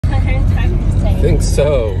think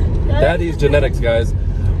so. Daddy's genetics, guys.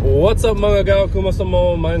 What's up, mga gal? Kumusta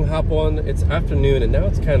mo? Maayong hapon. It's afternoon and now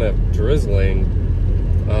it's kind of drizzling.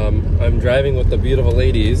 I'm driving with the beautiful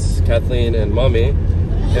ladies, Kathleen and Mommy.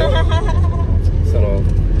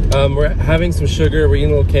 We're having some sugar, we're eating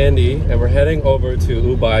a little candy, and we're heading over to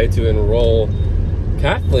Ubay to enroll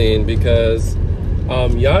Kathleen because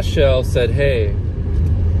Yashel said, hey,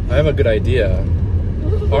 I have a good idea.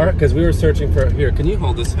 Because we were searching for, here, can you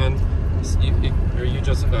hold this, hun? Are you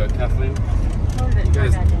just Kathleen? Hold it. You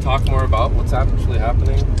guys talk more about what's actually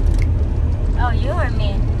happening? Oh, you or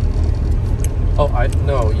me? Oh,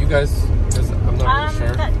 no, you guys, because I'm not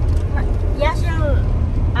really sure. Yashel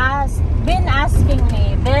been asking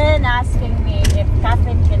me if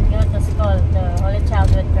Kathleen can go to school, to Holy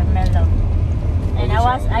Child with Carmelo. And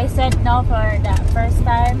I said no for the first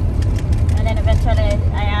time. And then eventually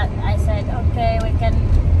I said, okay, we can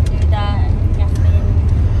do that, Kathleen.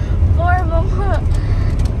 Poor Mama.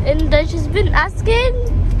 And she's been asking?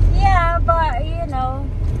 Yeah, but you know.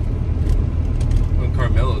 And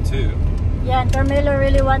Carmelo too. Yeah, and Carmelo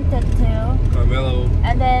really wanted to. Carmelo.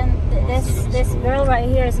 And then this girl right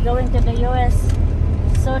here is going to the US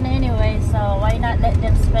soon anyway, so why not let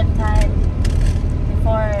them spend time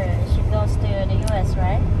before she goes to the US,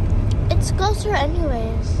 right? It's closer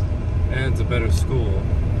anyways. And it's a better school.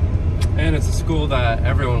 And it's a school that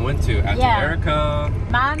everyone went to. Auntie Erica.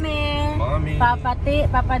 Mommy.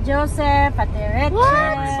 Papa Joseph, Ate Richard.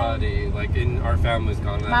 Everybody, like in our family's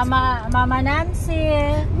gone to that school. Mama Nancy.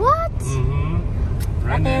 What?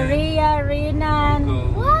 Ate Rhea,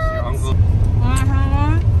 Renan. What? Your uncle.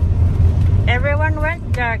 Everyone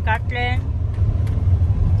went there, Kathleen.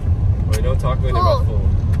 Wait, don't talk when you're about full.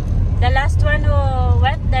 The last one who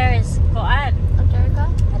went there is Koan.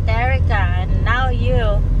 Erica, and now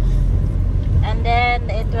you, and then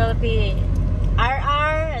it will be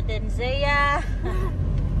RR, and then Zaya.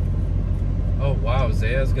 Oh wow,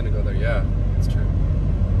 Zaya's gonna go there. Yeah, that's true.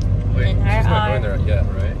 Wait, she's not going there yet,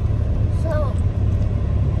 right? So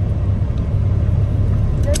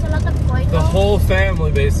there's a lot of boys. The whole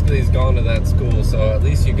family basically has gone to that school, so at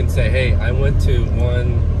least you can say, hey, I went to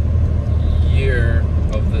 1 year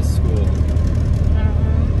of this school.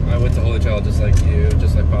 I went to Holy Child just like you,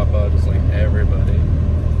 just like Papa, just like everybody.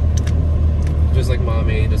 Just like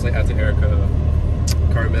Mommy, just like Auntie Erica,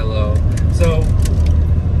 Carmelo. So,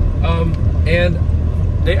 and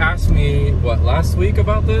they asked me, what, last week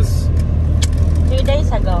about this? 3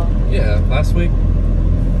 days ago. Yeah, last week.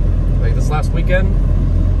 Like this last weekend.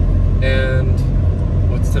 And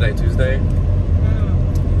what's today, Tuesday?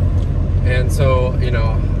 And so, you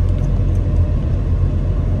know,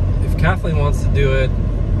 if Kathleen wants to do it,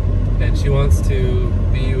 and she wants to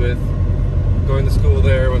be with, going to school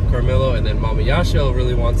there with Carmelo, and then Mama Yashel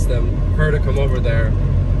really wants her to come over there,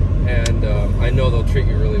 and I know they'll treat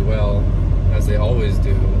you really well, as they always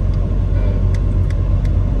do.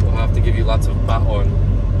 We'll have to give you lots of baon,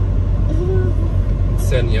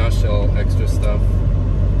 send Yashel extra stuff,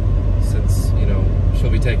 since, you know, she'll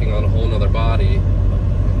be taking on a whole nother body,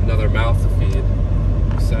 another mouth to feed,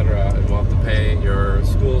 etc. And we'll have to pay your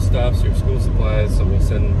school stuff, your school supplies, so we'll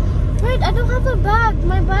send. Wait, I don't have a bag.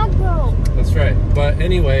 My bag broke. That's right. But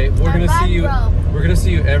anyway, we're gonna see you. We're gonna see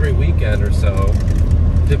you every weekend or so,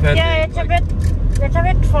 depending. Yeah, it's a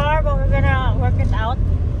bit far, but we're gonna work it out.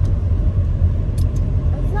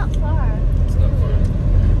 It's not far. It's not far.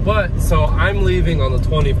 But so I'm leaving on the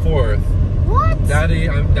 24th. What?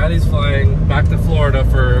 Daddy's flying back to Florida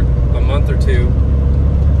for a month or two.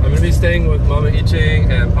 I'm gonna be staying with Mama Iching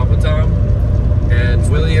and Papa Tom and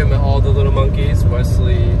William and all the little monkeys,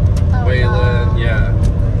 Wesley, Waylon, yeah.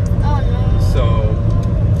 Oh no. So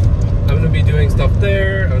I'm gonna be doing stuff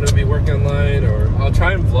there. I'm gonna be working online, or I'll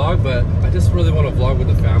try and vlog, but I just really want to vlog with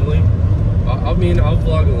the family. I'll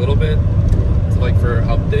vlog a little bit, like for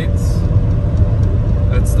updates.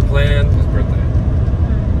 That's the plan. His birthday,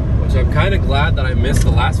 which I'm kind of glad that I missed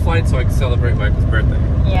the last flight so I can celebrate Michael's birthday.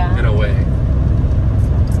 Yeah. In a way.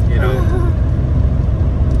 You know,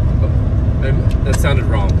 that sounded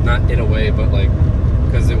wrong. Not in a way, but like,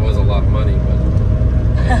 because it was a lot of money.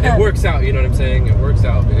 But it works out. You know what I'm saying? It works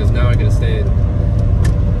out because now I get to stay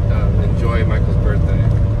and enjoy Michael's birthday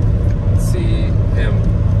and see him.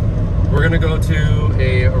 We're gonna go to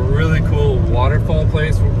a really cool waterfall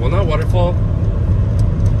place. Well, not waterfall.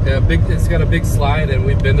 It's got a big slide, and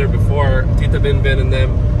we've been there before. Tita Bin and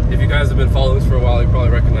them. If you guys have been following us for a while, you probably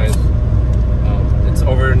recognize. It's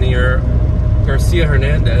over near Garcia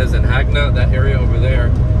Hernandez and Hagna, that area over there.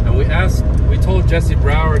 And we told Jesse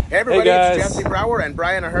Brower. Hey everybody, it's Jesse Brower and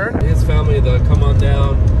Brian Ahern. His family to come on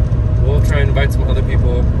down. We'll try and invite some other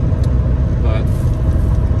people. But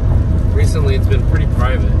recently it's been pretty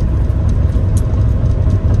private.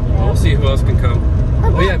 Well, we'll see who else can come.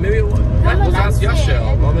 Oh yeah, maybe we'll ask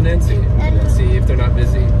Yashel, Mom and Nancy, and see if they're not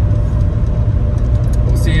busy.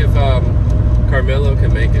 We'll see if Carmelo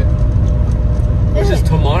can make it. Which is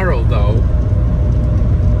tomorrow though.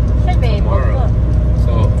 Should be Tomorrow.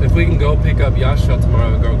 So if we can go pick up Yashel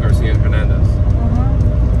tomorrow and go Garcia Hernandez.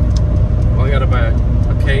 Well, I gotta buy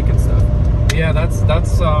a cake and stuff. But yeah, that's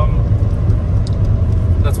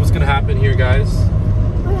what's gonna happen here, guys.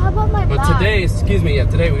 Wait, how about my But bag? today, excuse me,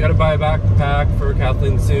 today we gotta buy a backpack for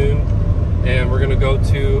Kathleen soon. And we're gonna go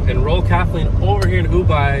to enroll Kathleen over here in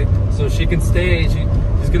Ubay so she can stay.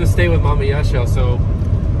 She's gonna stay with Mama Yashel. So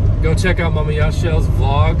go check out Mama Yashel's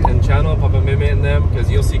vlog and channel, Papa Meme and them, because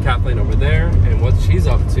you'll see Kathleen over there and what she's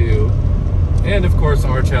up to. And of course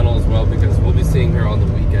our channel as well, because we'll be seeing her on the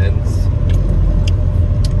weekends.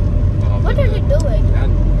 What are they doing?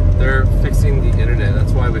 And they're fixing the internet.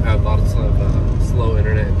 That's why we've had lots of slow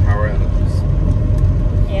internet and power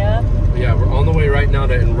outages. Yeah. But yeah, we're on the way right now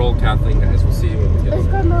to enroll Kathleen, guys. We'll see you when we get Is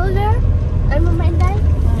there. Carmelo there? And Mama and Dad?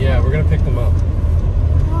 Yeah, we're gonna pick them up.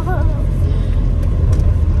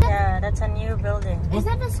 Yeah, that's a new building. Is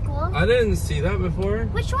that a school? I didn't see that before.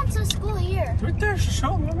 Which one's a school here? Right there,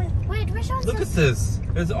 show mommy. Wait, which one's Look a at this.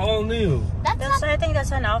 It's all new. That's, I think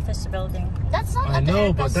that's an office building. That's not I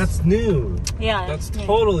know, but that's new. Yeah. That's it's new.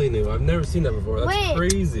 totally new. I've never seen that before. That's Wait.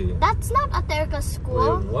 crazy. That's not Aterka's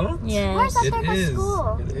school. Wait, what? Yes. Where's It Aterka's is.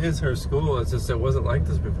 school? It is her school. It's just it wasn't like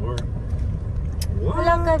this before. What?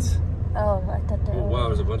 Look at. Oh, I thought they Oh, wow,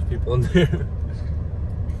 there's a bunch of people in there.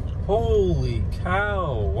 Holy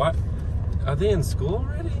cow. What? Are they in school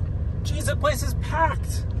already? Jeez, that place is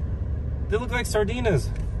packed. They look like sardinas.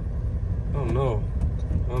 Oh no.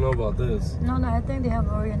 I don't know about this. No, I think they have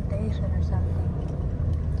orientation or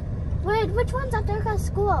something. Wait, which one's Aterka's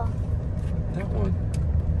school? That one.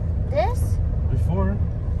 This? Before.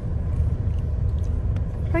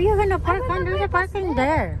 Where you gonna park? remember There's a it was parking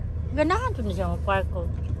there. there. Ganahan ko na siya mag-park ko.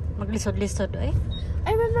 Maglisod-lisod eh.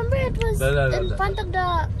 I remember it was Da. in front of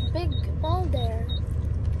the big mall there.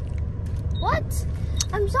 What?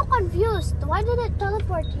 I'm so confused. Why did it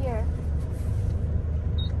teleport here?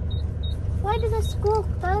 Why did the school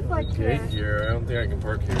teleport here? Gate here. I don't think I can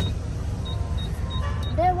park here.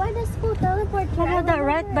 There, why did school teleport here? Look at that,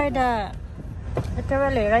 right by the,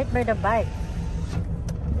 literally right by the bike.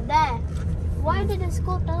 There. Why did the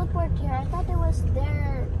school teleport here? I thought it was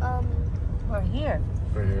there. Or here.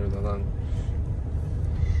 Right here, the long.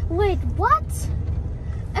 Wait, what?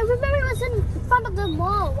 I remember it was in front of the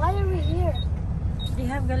mall. Why are we here? They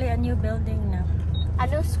have really a new building now. A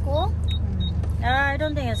new school? I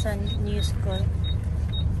don't think it's a new school.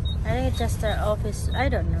 I think it's just an office. I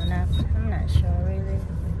don't know now. I'm not sure really.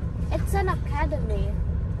 It's an academy.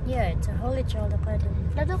 Yeah, it's a Holy Child Academy.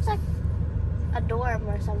 That looks like a dorm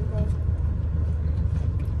or something.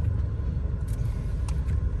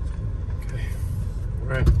 Okay.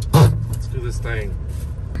 Alright. Let's do this thing.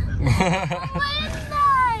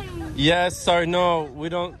 Yes or no? We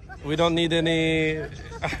don't need any.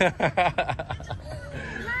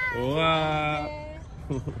 Wow.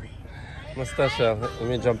 Mustache. Let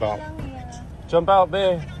me jump out. Jump out,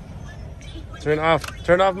 babe. Turn off.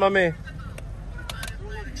 Turn off, mommy.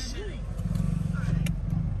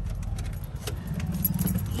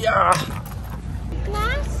 Yeah.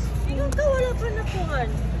 Class? Ikaw ka wala pa na kuhan.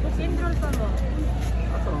 Mag-enroll pa mo.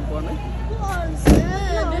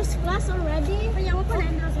 There's class already? Kaya mo pa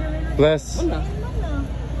na-enroll sa'yo. Bless. Yan lang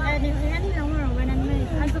mo. Ganan mo.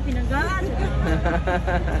 Ano pinagaan?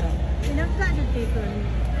 Pinagaan yung paper.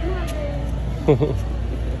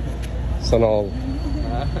 Sana all.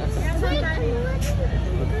 Wait, can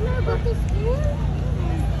I go to school?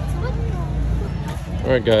 What?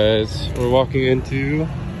 Alright guys, we're walking into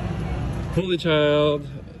Holy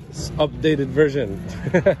Child's updated version.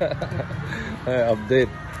 Update.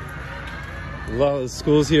 A lot of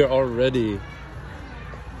schools here already.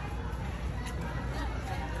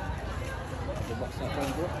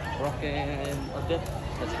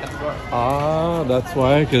 Ah, that's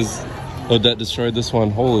why, because Odette destroyed this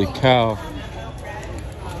one. Holy cow.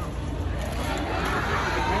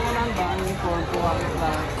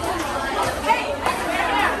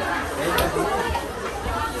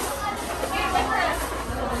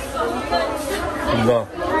 No.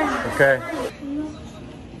 Okay.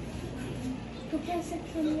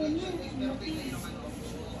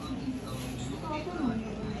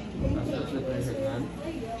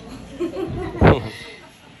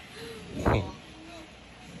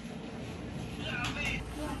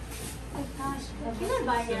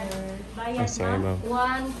 Bayad Sorry, na. ma'am.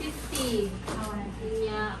 150.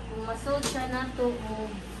 Kung masod siya na to,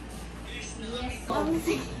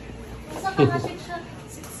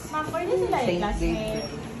 Ma'am, pwede sila yung classmate.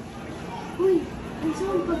 Uy, ang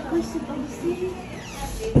saan pag-quiz sa pag-sleep?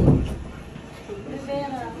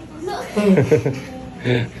 Rivera.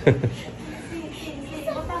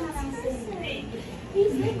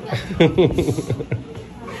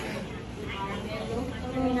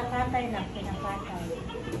 Pinakatay na, pinakatay.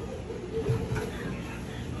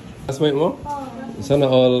 Classmate mo? Sana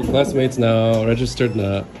all classmates now registered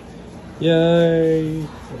na. Yay!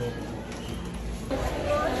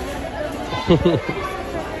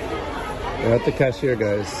 We're at the cashier,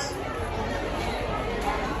 guys.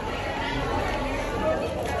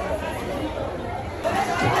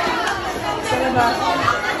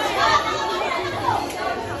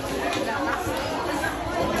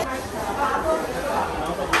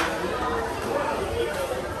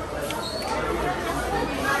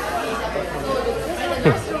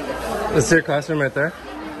 Is your classroom right there?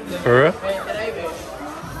 For real?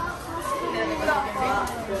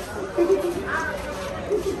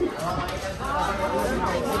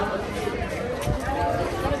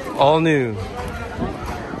 All new.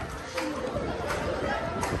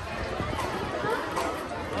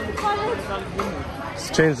 It's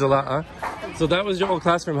changed a lot, huh? So that was your old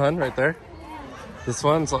classroom, hun, right there? This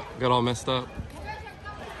one's got all messed up.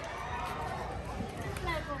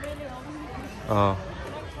 Oh.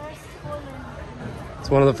 It's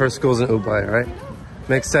one of the first schools in Ubay, right?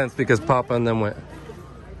 Makes sense because Papa and them went.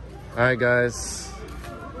 Alright, guys.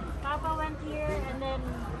 Papa went here and then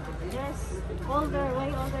just older,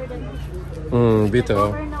 way older than me.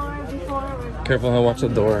 Bito. Before. Careful, huh? Watch the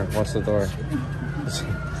door. Watch the door.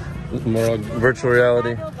 More virtual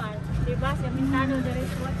reality. So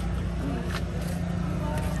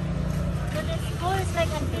this school is like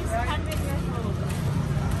at least 100 years old.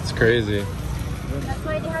 It's crazy. That's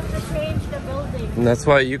why they have to change the building. And that's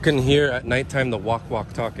why you can hear at nighttime the walk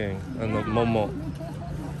talking and the momo.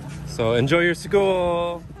 So enjoy your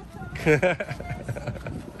school.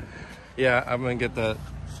 Yeah, I'm gonna get that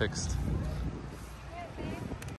fixed.